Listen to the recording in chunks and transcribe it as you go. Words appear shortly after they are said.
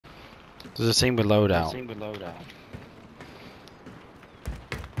There's a team with loadout.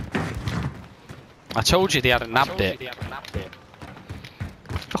 I told you they hadn't nabbed it.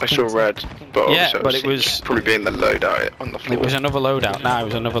 I saw red, but yeah, also but it was probably being the loadout on the floor. It was another loadout. Nah, it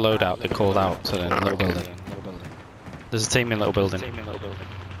was another loadout. They called out to the little building. There's a team in little building.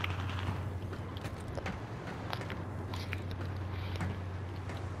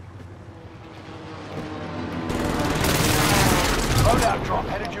 Loadout drop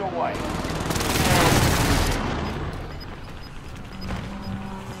headed your way.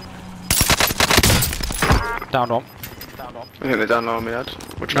 Down one. I think they're down low on me, Ed.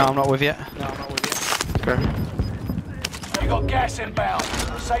 No, I'm not with you. Okay. You got gas inbound.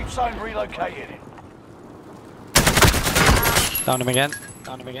 Safe zone relocated. Down him again.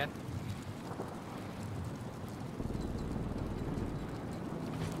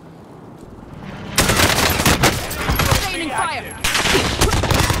 Raining fire!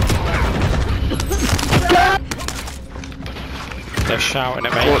 They're shouting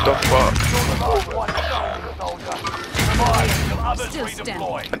at me. What the fuck? Still standing.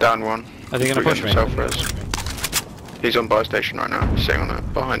 I down one. Are they gonna push me? Self-res. He's on buy station right now. He's sitting on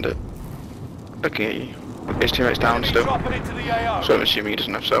it, behind it. Looking at you. His teammate's down still. Dropping into the AO. So I'm assuming he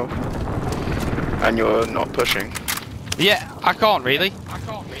doesn't have self. And you're not pushing. Yeah, I can't really.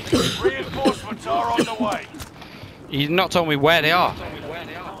 Reinforcements are on the way. You've not told me where they are.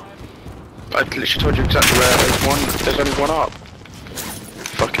 I literally told you exactly where. There's only one up.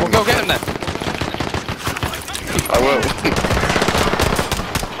 Fucking. Well, go get them then. I will.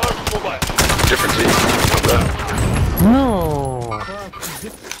 Different team. Up there. No.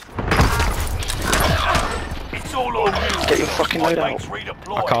 It's all on you. Get your fucking load out.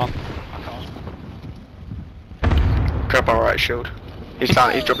 I can't. Grab my right shield. He's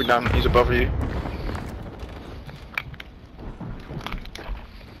down. He's dropping down. He's above you.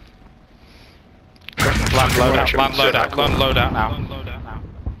 Land loadout now.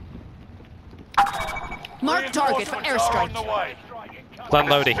 Mark target for airstrike. Land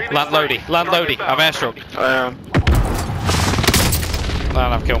loady. I'm airstruck. I am. And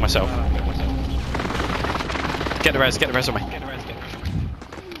I've killed myself. Get the res on me.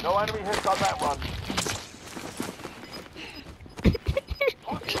 No enemy hits on that one.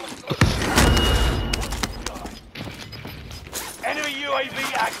 Enemy UAV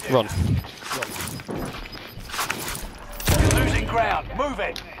active. Run. You're losing ground. Move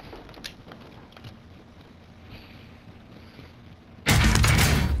it.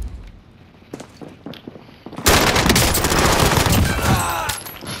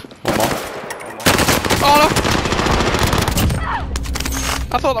 One more. Oh no!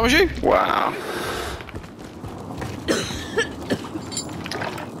 I thought that was you. Wow.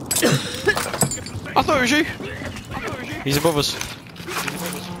 I thought it was you. He's above us.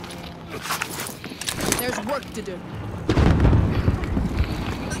 There's work to do.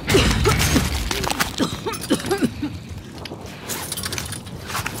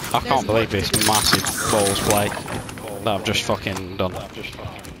 I can't believe this massive balls play that I've just fucking done.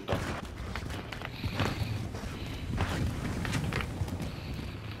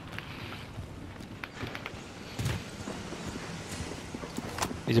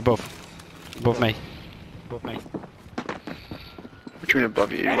 He's above me. What do you mean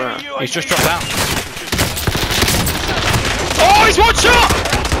above you? Where? He's just dropped down. Oh, he's one shot!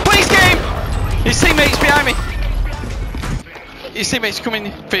 Please game! His teammate's behind me. His teammate's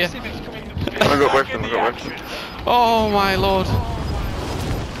coming for you. I got away from him. Oh my lord.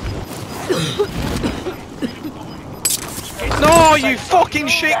 No, you fucking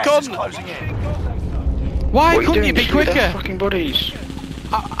shit cunt! Why couldn't you be quicker? Fucking bodies.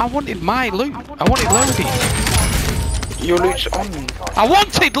 I wanted my loot. I wanted loading. Your loot's on. I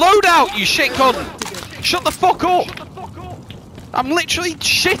wanted loadout, you shit cunt! Shut the fuck up! I'm literally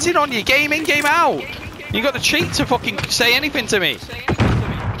shitting on you, game in, game out! You got the cheat to fucking say anything to me!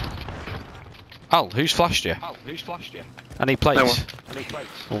 Al, who's flashed you? I need plates. No one.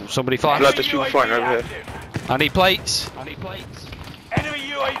 Oh, somebody flashed. Blood, there's people fighting over here. I need plates. Enemy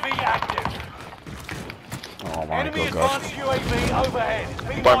UAV active. Oh my Enemy god, God. advanced UAV overhead.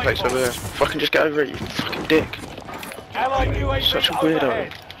 Be Buying plates mindful. over here. Fucking just get over it, you fucking dick. Allied UAV Such a weirdo.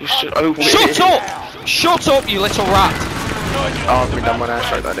 overhead. You're so over Shut up! Shut up, you little rat! Oh, I've been done one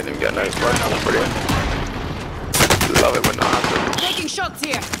airstrike that I didn't even get a note. Right, that was brilliant. Love it when that happens. Taking shots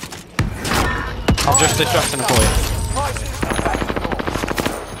here. I'm just distracting for you.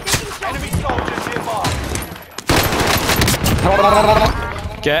 Enemy soldiers nearby.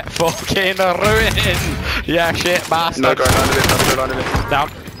 Get fucking ruined! Yeah, shit, bastard. No going under it, no going under it. Down.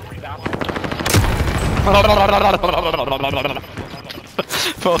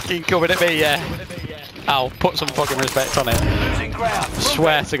 Fucking coming at me, yeah. I'll put some fucking respect on it. Losing ground.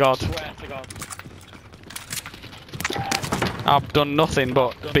 Swear to God. I've done nothing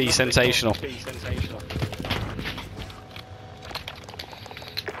but be sensational.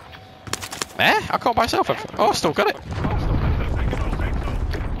 Eh? I caught myself. Oh, still got it.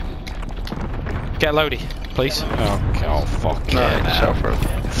 Get Lodi, please. Oh fuck No, yeah. yourself, bro.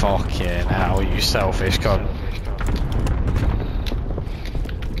 Fucking hell, you selfish cunt.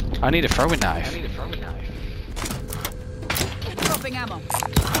 I need a throwing knife. Dropping ammo.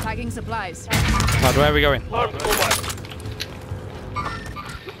 Tagging supplies. Lad, where are we going?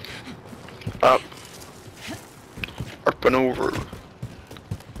 Up. Up and over.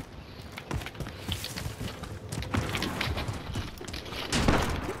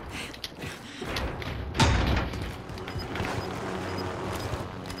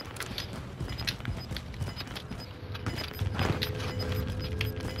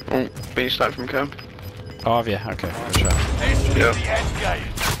 Oh, being sniped from camp. Oh, have you? Okay, for sure. This is Yeah. the end game.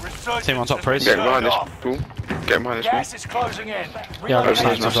 Resurgence Team on top, has praise. been Get behind turned this off. pool. Get behind this Gas is closing in. Yeah, I've got Reloading.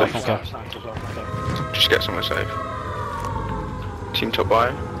 sniped as well from Safe. camp. pool. Just get somewhere safe. Team top buy.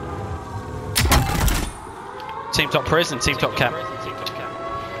 Team top prison, team top camp.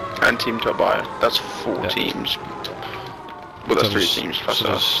 And team top buy. That's 4 Yeah. teams. Well, that's 3 teams plus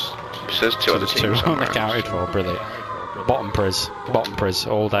us. So there's 2 other There's teams two somewhere accounted for, brilliant. Bottom priz,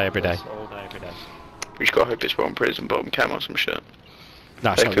 all day, every day. We just gotta hope it's bottom prison, bottom cam or some shit.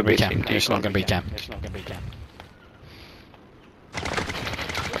 No, it's They not could going to be be camp. team It's not decon. going to be camp.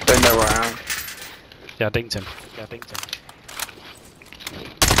 They know where I am. Yeah, I dinked him.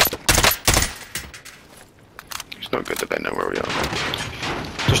 It's not good that they know where we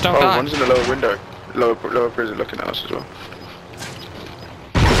are. Just don't Oh, die. one's in the lower window. Lower prison looking at us as well.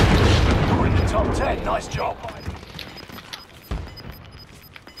 You're in the top 10. Nice job.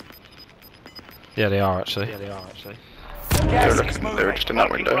 Yeah, they are actually. They were Gas is looking, moving. they were just in that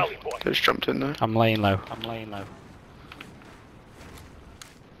Marking window. rally point. They just jumped in there. I'm laying low.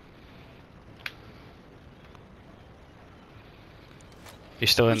 He's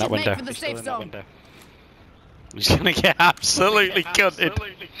still in We that should make window. for the safe zone. He's going to get absolutely gutted.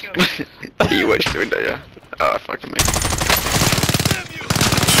 You watched the window, yeah? Ah, fucking me.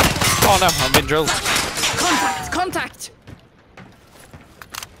 Oh no, I'm being drilled. Contact! Contact!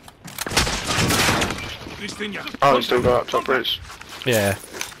 Oh, we still got up top bridge. Yeah.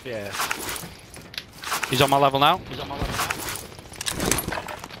 He's on my level now.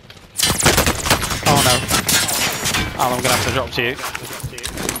 Oh no. Al, I'm going to have to drop to you.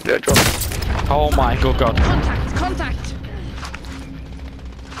 Yeah, drop. Oh my good god. Contact! Contact!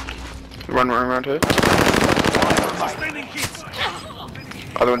 Run around here.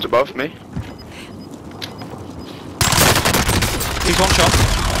 Other one's above me. He's one shot.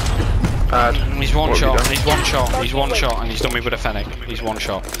 Add. He's one What have you shot. done? He's one shot. He's one shot, and he's done me with a fennec. He's one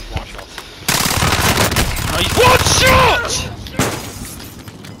shot. No, he's one shot!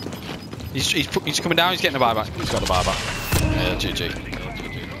 He's coming down. He's getting the buyback. He's got the buyback. Yeah,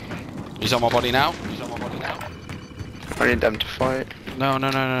 GG. He's on my body now. I need them to fight. No.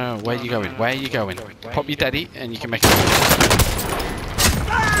 Where are you going? Where are you going? Pop your daddy, and you can make it.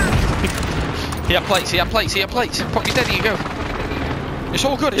 He had plates. Pop your daddy, you go. It's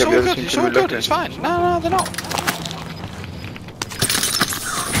all good. It's Yeah, all the other good. team It's can all be good. looking. It's fine. No, they're not.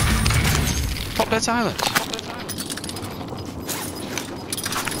 Pop their silence.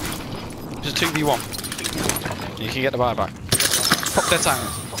 It's a 2v1. You can get the buyback. Pop their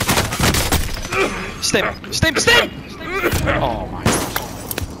silence. Stim! Oh my god.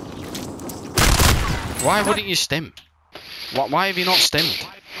 Why wouldn't you stim? Why have you not stimmed?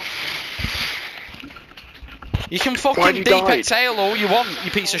 You can Why'd fucking you deep die? exhale all you want,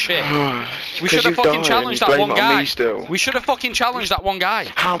 you piece of shit. We should have you've fucking died challenged and that you one blame it on guy. me still. We should have fucking challenged that one guy.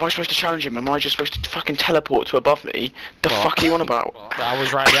 How am I supposed to challenge him? Am I just supposed to fucking teleport to above me? The What? fuck are you on about? I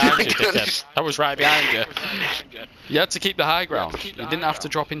was right behind you, dickhead. I was right behind you. You had to keep the high ground. You didn't have to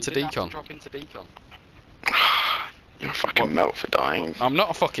drop into decon. You're a fucking melt for dying. I'm not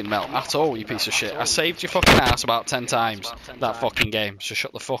a fucking melt at all, you piece of shit. I saved your fucking ass about 10 times that fucking game, so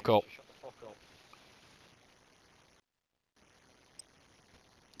shut the fuck up.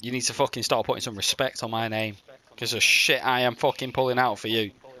 You need to fucking start putting some respect on my name. Because of shit I am fucking pulling out for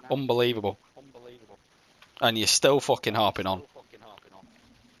you. Unbelievable. And you're still fucking harping on.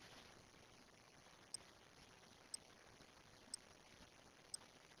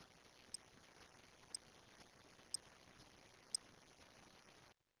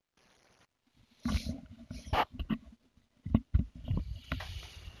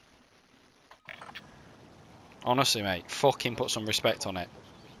 Honestly, mate, fucking put some respect on it.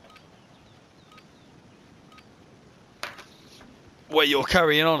 Where you're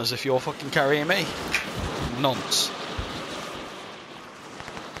carrying on as if you're fucking carrying me. Nonce.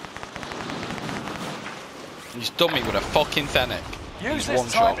 He's done me with a fucking Fennec. Use One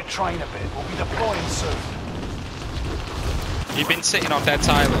this time shot. to train a bit. We'll be deploying soon. You've been sitting on dead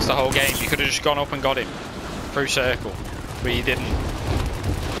silence the whole game. You could have just gone up and got him through circle, but you didn't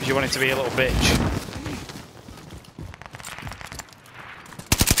because you wanted to be a little bitch.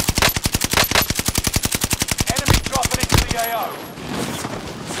 Enemy dropping into the AO.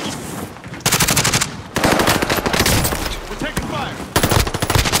 We're taking fire.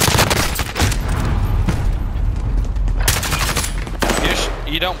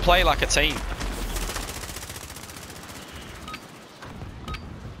 You don't play like a team.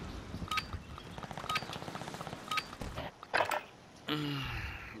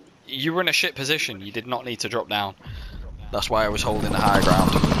 You were in a shit position. You did not need to drop down. That's why I was holding the high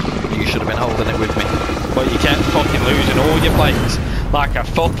ground. You should have been holding it with me. But you kept fucking losing all your plates like a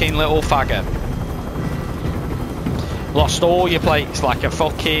fucking little faggot. Lost all your plates like a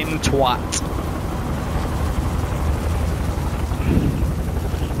fucking twat.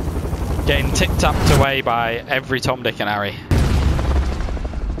 Getting tic-tapped away by every Tom, Dick and Harry.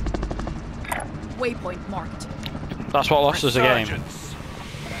 Waypoint marked. That's what lost us the game. Resurgence.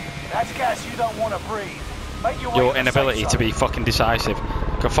 That's gas you don't want to breathe. Make your way Your to the inability safe to be zone. fucking decisive.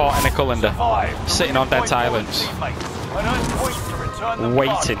 Got fought in a colander, Survive. sitting on dead silence, And earn points to return them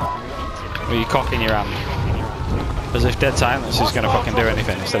waiting faster. with your cock in your hand. As if dead silence is going to fucking do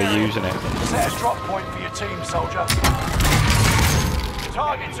anything instead of using it. Set a drop point for your team, soldier.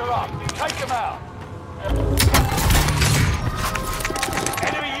 Targets are up. Take them out.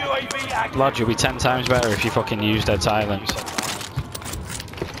 Enemy UAV active. Lad, you'll be 10 times better if you fucking use dead silence.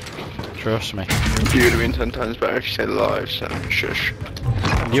 Trust me. You would have been 10 times better if you said live, so shush.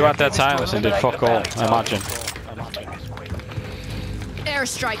 You had dead silence and did fuck all, imagine.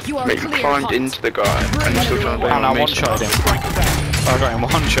 Airstrike, you are Mate, you clear. climbed hot. into the guy and you're still trying to And I blame me. one-shotted him. I got him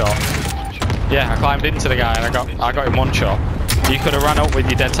one shot. Yeah, I climbed into the guy and I got him one shot. You could have ran up with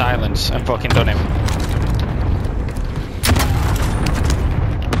your dead silence and fucking done him.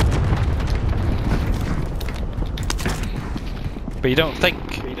 But you don't think.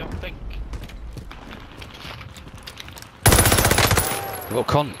 Little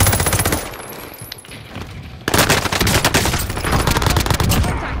cunt.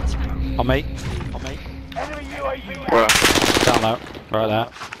 On me. Enemy UAV Well, Down low. Right there.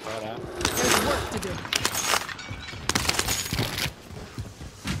 There's work to do.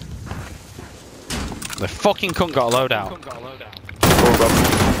 The fucking cunt got a loadout. hold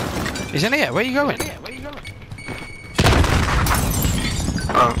up. He's in here. Where are you going?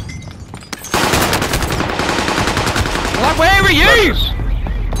 Oh. Like, where are you?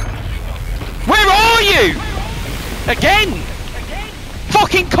 Where are you? Again?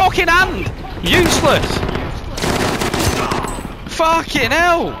 Fucking cock in hand. Useless. Fucking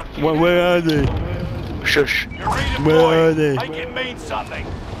hell. Where are they? Shush. You're redeployed. Where are they? Make it mean something.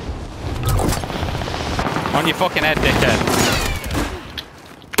 On your fucking head, dickhead.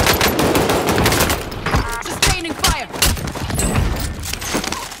 Sustaining fire.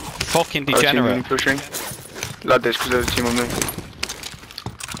 Fucking Other team really degenerate. pushing. Lad this because there's a team on me.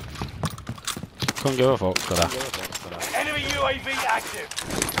 Couldn't give a fuck for that. Enemy UAV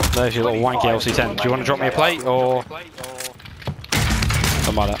active. There's your little wanky LC10. Do you want to drop me a plate or?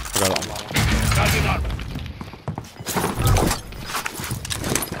 Don't matter. I got that one.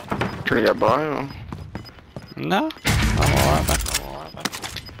 Trying to get by or? No, I'm alright, mate.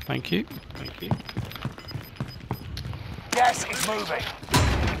 Thank you. Gas is moving.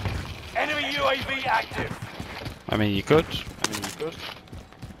 Enemy UAV active. I mean, you could.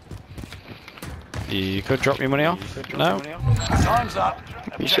 You could drop your money off. No? Time's up.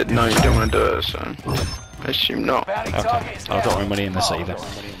 You said no, you don't want to do it, so I assume not. Bounty Okay. target is I'll drop my down. money in the sea then.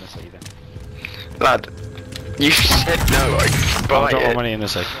 Lad, you said no, I can I'll buy drop my it. money in the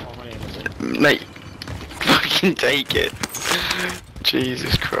sea. Mate, fucking take it.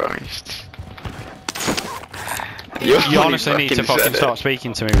 Jesus Christ. You already honestly need to fucking said start it.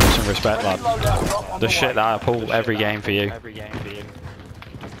 speaking to me with some respect, lad. Loadout drop on The the shit way. that I pull every game for you.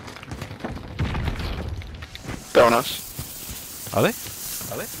 They're on us. Are they? I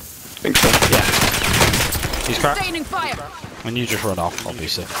think so. Yeah. He's cracked. Sustaining fire. And you just run off,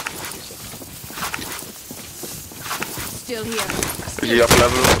 obviously. Still here. Is he up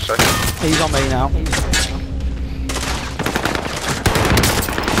level or second? He's on me now.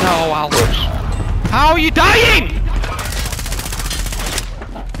 No, Al. Whoops. How are you dying?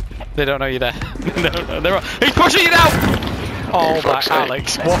 They don't know you're there. No, they're all... He's pushing you down! Oh my fuck's sake.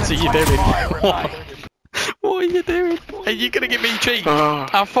 Alex, what are you doing? What are you doing? Are you gonna give me cheat?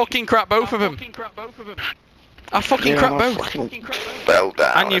 I fucking crap both of them. I fucking crap both. Fell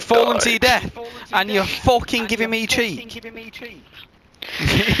down. And you've fallen to your death. And you're fucking giving me cheat.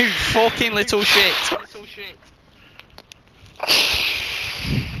 You fucking little shit.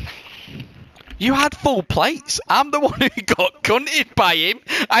 You had full plates. I'm the one who got gunted by him,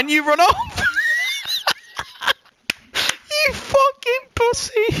 and you run off. You fucking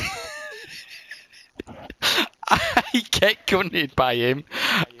pussy. I get gunted by him,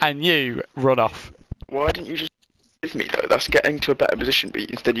 and you run off. Why didn't you just with me though? That's getting to a better position, but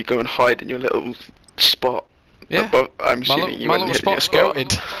instead you go and hide in your little spot. Yeah. I'm assuming you my went little and hid spot in your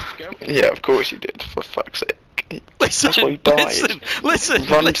scouted. Yeah, of course you did. For fuck's sake. Listen, That's why he died. listen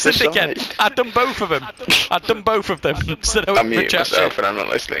Run to the again. side. I've done both of them. I've done both of them. So don't I'm muting project myself shit. and I'm not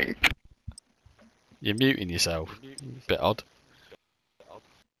listening. You're muting yourself. Bit odd.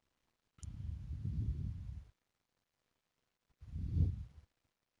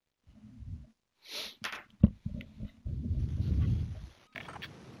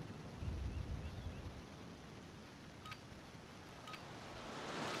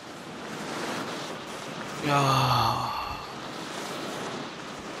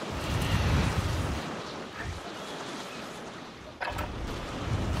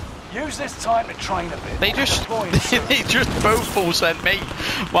 Use this time to train a bit. They just Deploying they just both full sent me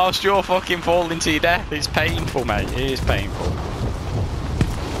whilst you're fucking falling to your death. It's painful, mate. It is painful.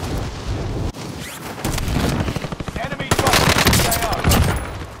 enemy dropping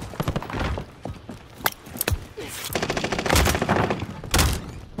KO.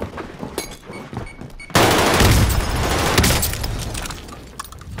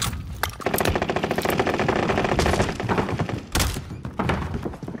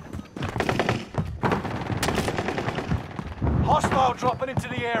 Hostile dropping into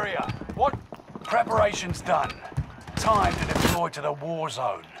the area. What? Preparations done. Time to deploy to the war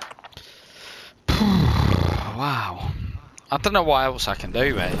zone. Wow. I don't know what else I can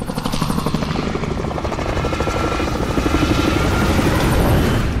do, mate.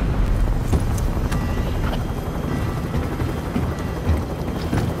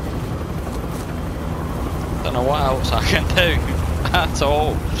 Don't know what else I can do at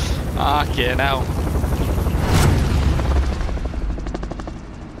all. Fucking hell.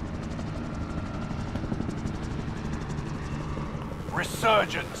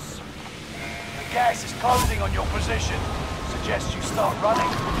 Resurgence. The gas is closing on your position. Suggest you start running.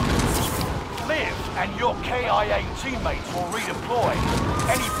 Liv and your KIA teammates will redeploy.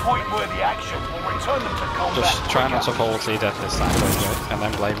 Any point-worthy action will return them to combat. Just try not to fall to your death this time, please, and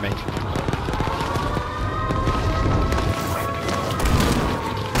then blame me.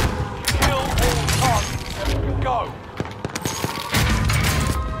 Kill all targets. Go.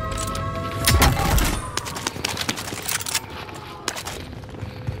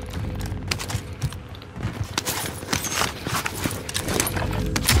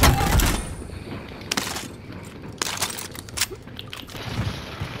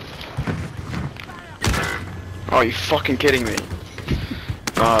 Oh, you fucking kidding me?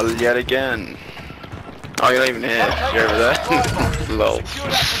 Oh, yet again. Oh, you're not even here. You're over there. Lol. Secure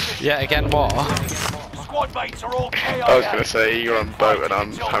that position. Yeah, again, what? Squad mates are all KIA. I was gonna say you're on a boat and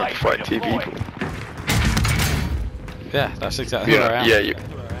I'm having to fight two people. Yeah, that's exactly where I am. Yeah,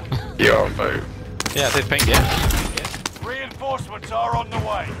 you're on a boat. Yeah, I did ping it. Reinforcements are on the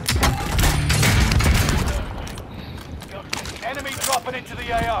way. Enemy dropping into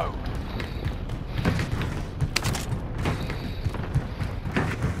the AO.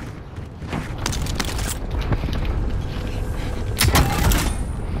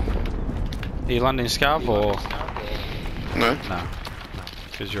 Are you landing scav or No? no?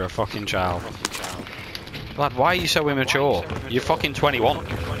 Because you're a fucking child. Lad, why are you so immature? You're fucking 21. Enemy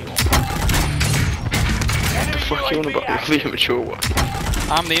Fuck you on UAV about active. the immature one.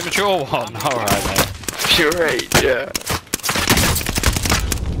 I'm the immature one. Alright, mate. You're right, yeah.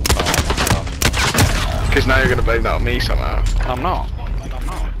 Because now you're gonna blame that on me somehow. I'm not.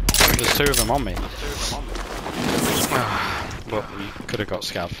 There's two of them on me. But we could have got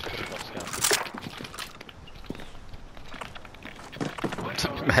scav.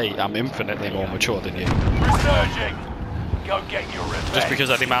 Mate, I'm infinitely more mature than you. Resurging. Go get your revenge. Just because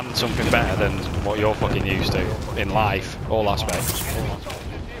I demand something better than what you're fucking used to in life, all aspects.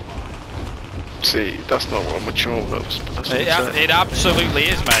 See, that's not what mature was. It absolutely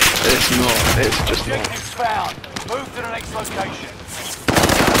is, mate. It's not. It's just not. Objectives found. Move to the next location.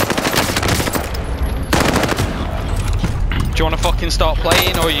 you want to fucking start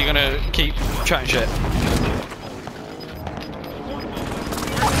playing, or are you gonna keep chatting shit?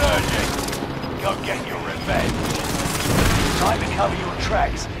 Surging. Go get your revenge. Time to cover your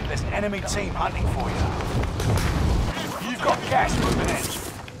tracks. There's an enemy team hunting for you. You've got gas moving in.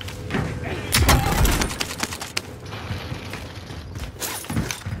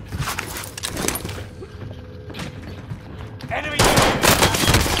 Enemy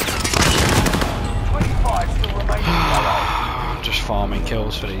 25 still remaining below. Just farming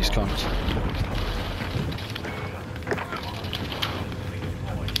kills for these cunts.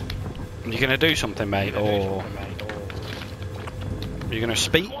 You gonna do something, mate, or are you gonna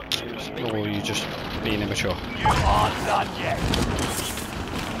speak, or are you just being immature? You aren't done yet.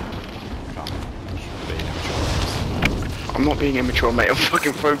 Being immature. I'm not being immature, mate. I'm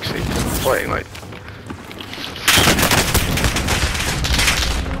fucking focusing. I'm fighting, mate.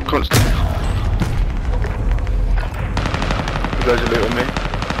 Constant. You guys are looting me.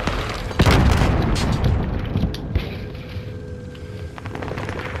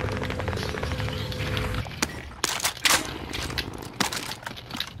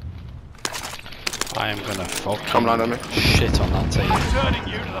 I am gonna fucking Come land on me. shit on that team. Turning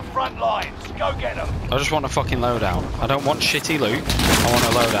you to the front lines. Go get them. I just want a fucking loadout. I don't want shitty loot. I want a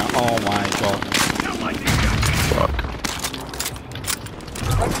loadout. Oh my god. Fuck.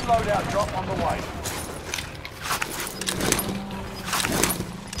 Friendly loadout drop on the way.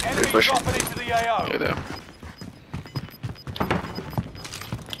 Enemy pushing. dropping into the AO. Yeah, there.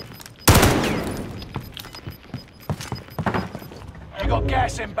 You got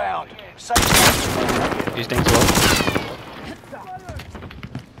gas inbound. Safe. These things work.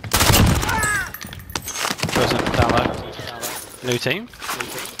 Person down low. New team?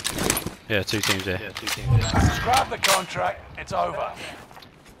 Yeah, 2 teams here. Scrap the contract. It's over.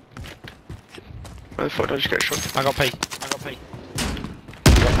 Where the fuck did I just get shot? I got P.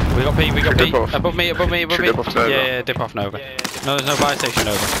 We got P. Should P. dip off. Above me. Should dip off Nova. Yeah, dip off Nova. No, there's no buy station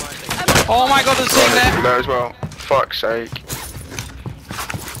Nova. Oh my god, there's a team there! There as well. Fuck's sake.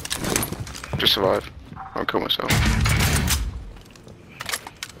 Just survive. I'll kill myself.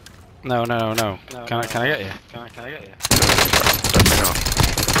 No. Can I get you? Definitely not.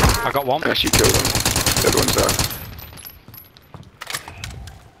 I got one. Unless you kill them. The other one's there.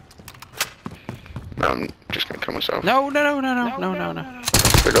 No, I'm just gonna kill myself. No. They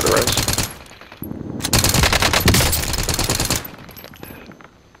got the res.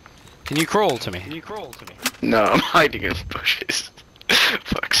 Can you crawl to me? No, I'm hiding in bushes.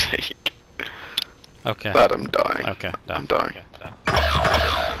 Fuck's sake. Okay. Lad, I'm dying. Okay. I'm dying.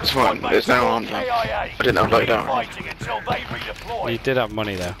 It's fine. There's no arm now. I didn't have loadout. Fighting until they redeploy. You did have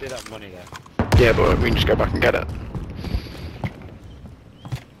money though. Yeah, but we can just go back and get it.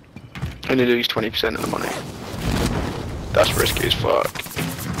 Only lose 20% of the money. That's risky as fuck.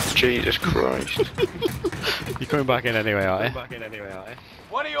 Jesus Christ. You're coming back in anyway, aren't you?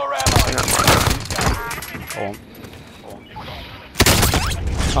 One of your Yeah, allies. Go on.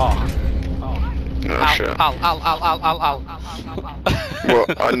 Oh. no Ow, shit. ow. Well,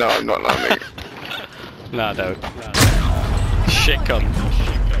 I know I'm not landing. No, don't. Shit cunt.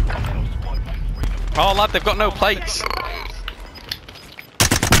 Oh lad, they've got no plates.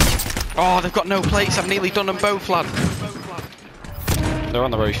 Oh, they've got no plates. I've nearly done them both, lad. They're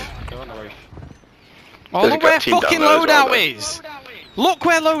on the roof. Oh, There's a look where team down fucking there as well, loadout though. is. Look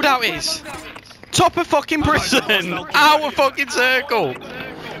where loadout is. Top of fucking prison. Our fucking circle. You've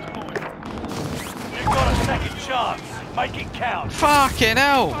got a second chance. Make it count. Fucking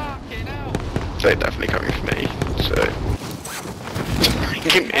hell. They're definitely coming for me, so...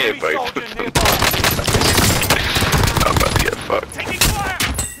 Give me here, Enemy both soldier of them. nearby. I'm about to get fucked. Taking fire.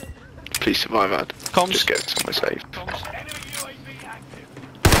 Please survive, Ad. Comms. Just get somewhere safe. Enemy UAV active.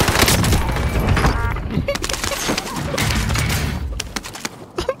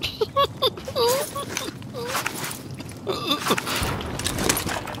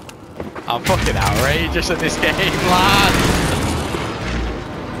 I'm fucking outrageous at this game, lad.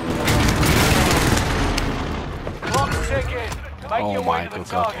 Clock's ticking. Make Oh your my way to the good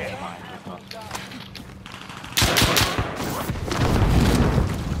God. target.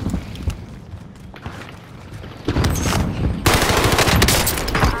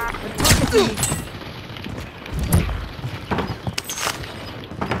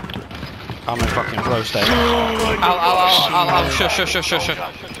 I'm in fucking flow state. Ow. Shush.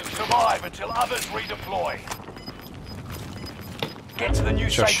 Survive until others redeploy. Get to the new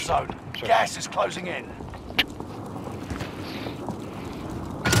Shush. safe zone. Gas is closing in.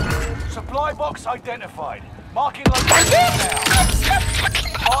 Supply box identified. Marking location now.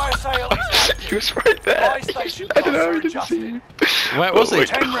 Fire sale is active. He was right there. Fire station I don't know, costs he are didn't see adjusted. him. Where was Oh he? my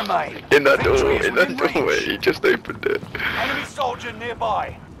 10 remain. In that door, Victory is in that within doorway. reach. He just opened it. Enemy soldier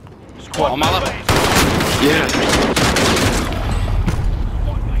nearby. What, on my level? Yeah.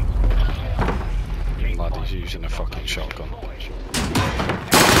 Lad, he's using a fucking shotgun.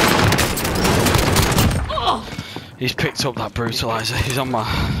 He's picked up that brutalizer. He's on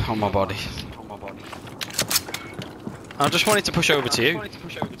my body. I just wanted to push over to you,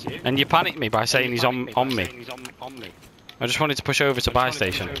 and you panicked me by saying he's on me. I just wanted to push over to buy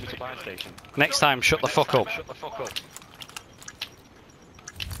station. Next time, shut the fuck up.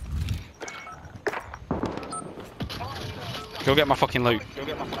 Go get my fucking loot.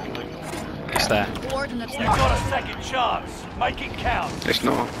 It's there. Coordinates You've marked. got a second chance. Make it count. It's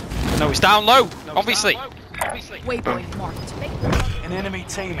not. No, it's down low. Obviously. Waypoint marked. An enemy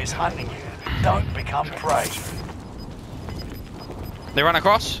team is hunting you. Don't become prey. They ran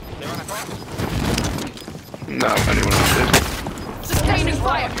across. No, anyone else did. Sustaining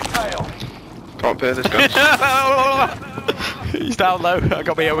fire. Tail. Can't bear this gun. He's down low. I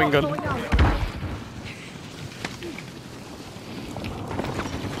got my Owen gun.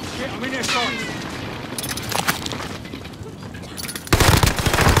 Get munitions.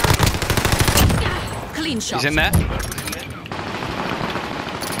 Clean shot. He's in there.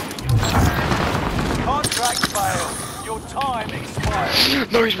 Contract failed. Your time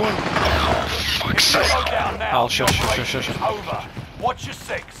expired. No, he's won. Oh, fuck's sake. Slow down now. Oh, shush, The shush, shush, operation shush. is over. Watch your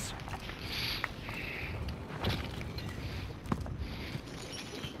six.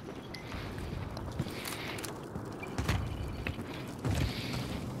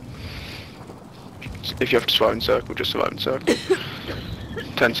 If you have to survive in circle, just survive in circle.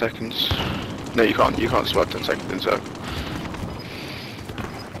 10 seconds. No, you can't. You can't survive 10 seconds in circle.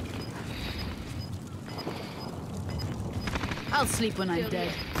 I'll sleep when I'm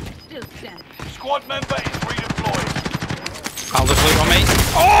dead. Squad member is redeployed. I'll just loot on me.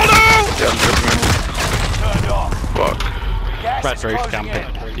 Oh no! Yeah, I'm joking. Turned off. Fuck. Gas Red is roof closing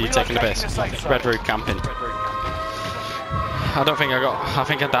camping. in. You taking the piss? Relocating to safe zone. Red roof camping. I don't think I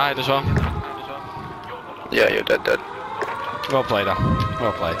think I died as well. Yeah, you're dead. Well played, Al.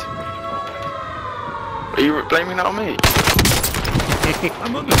 Well played. Are you blaming that on me?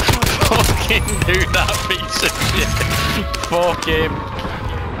 Fucking do that piece of shit. Fuck him.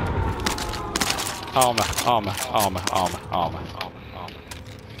 Armour.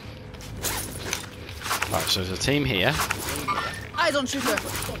 Right, so there's a team here. Eyes on shooter.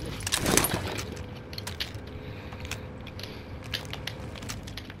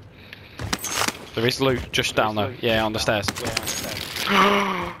 There is loot just down there. Yeah, on the stairs.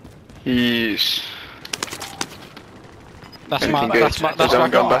 Yes. That's Anything my good? that's my Is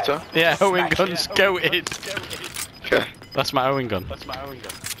Owen gun gun. better? Yeah, Owen gun's goated. Okay. That's my Owen gun. I'm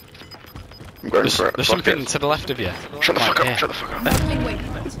going There's, for it. there's Fuck something it. to the left of you. Shut the Right fuck up. here. Shut the fuck up. Modeling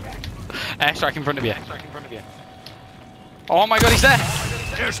waypoint. Airstrike in front of you. Oh my god, he's there!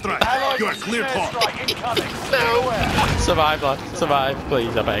 Airstrike. Allied You are cleared hot. airstrike incoming. Survive, lad. Survive,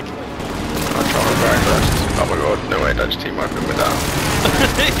 please, I beg. I'm trying to very fast. Oh my god, no way, that's team wiping me down.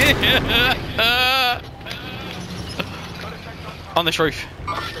 On this roof.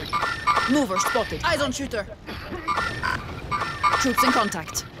 Mover spotted. Eyes on shooter. Troops in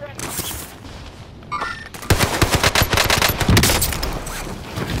contact.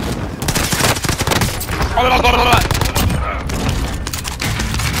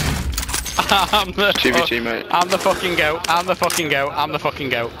 I'm the GVT, mate. I'm the fucking goat. I'm the fucking goat. I'm the fucking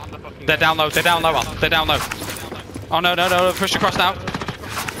goat. They're down low. They're down low. Al. They're down low. Oh no, no, no. Push across now.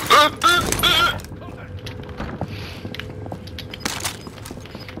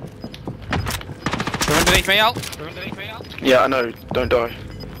 They're underneath me, Al. Yeah, I know. Don't die.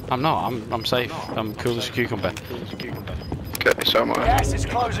 I'm not. I'm safe. I'm cool as a cucumber. Okay, so am I. Gas is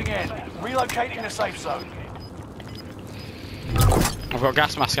closing in. Relocating the safe zone. I've got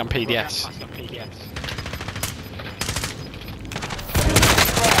gas mask and PDS.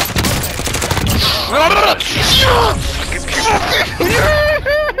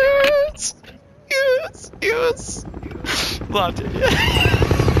 Yes! Yes! Yes! Lad.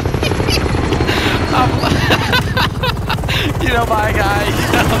 You know my guy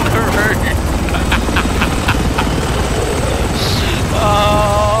on the roof.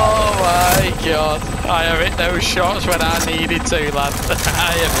 Oh my god. I have hit those shots when I needed to, lad.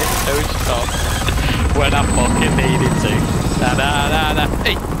 I have hit those shots when I fucking needed to. Da da da da.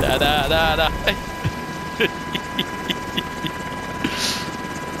 Hey, da da da da. Hey.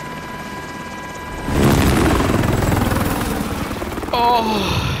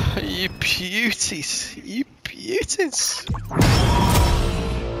 Oh, you beauties. You beauties.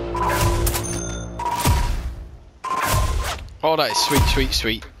 Oh, that is sweet, sweet,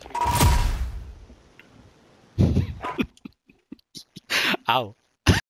 sweet. Ow.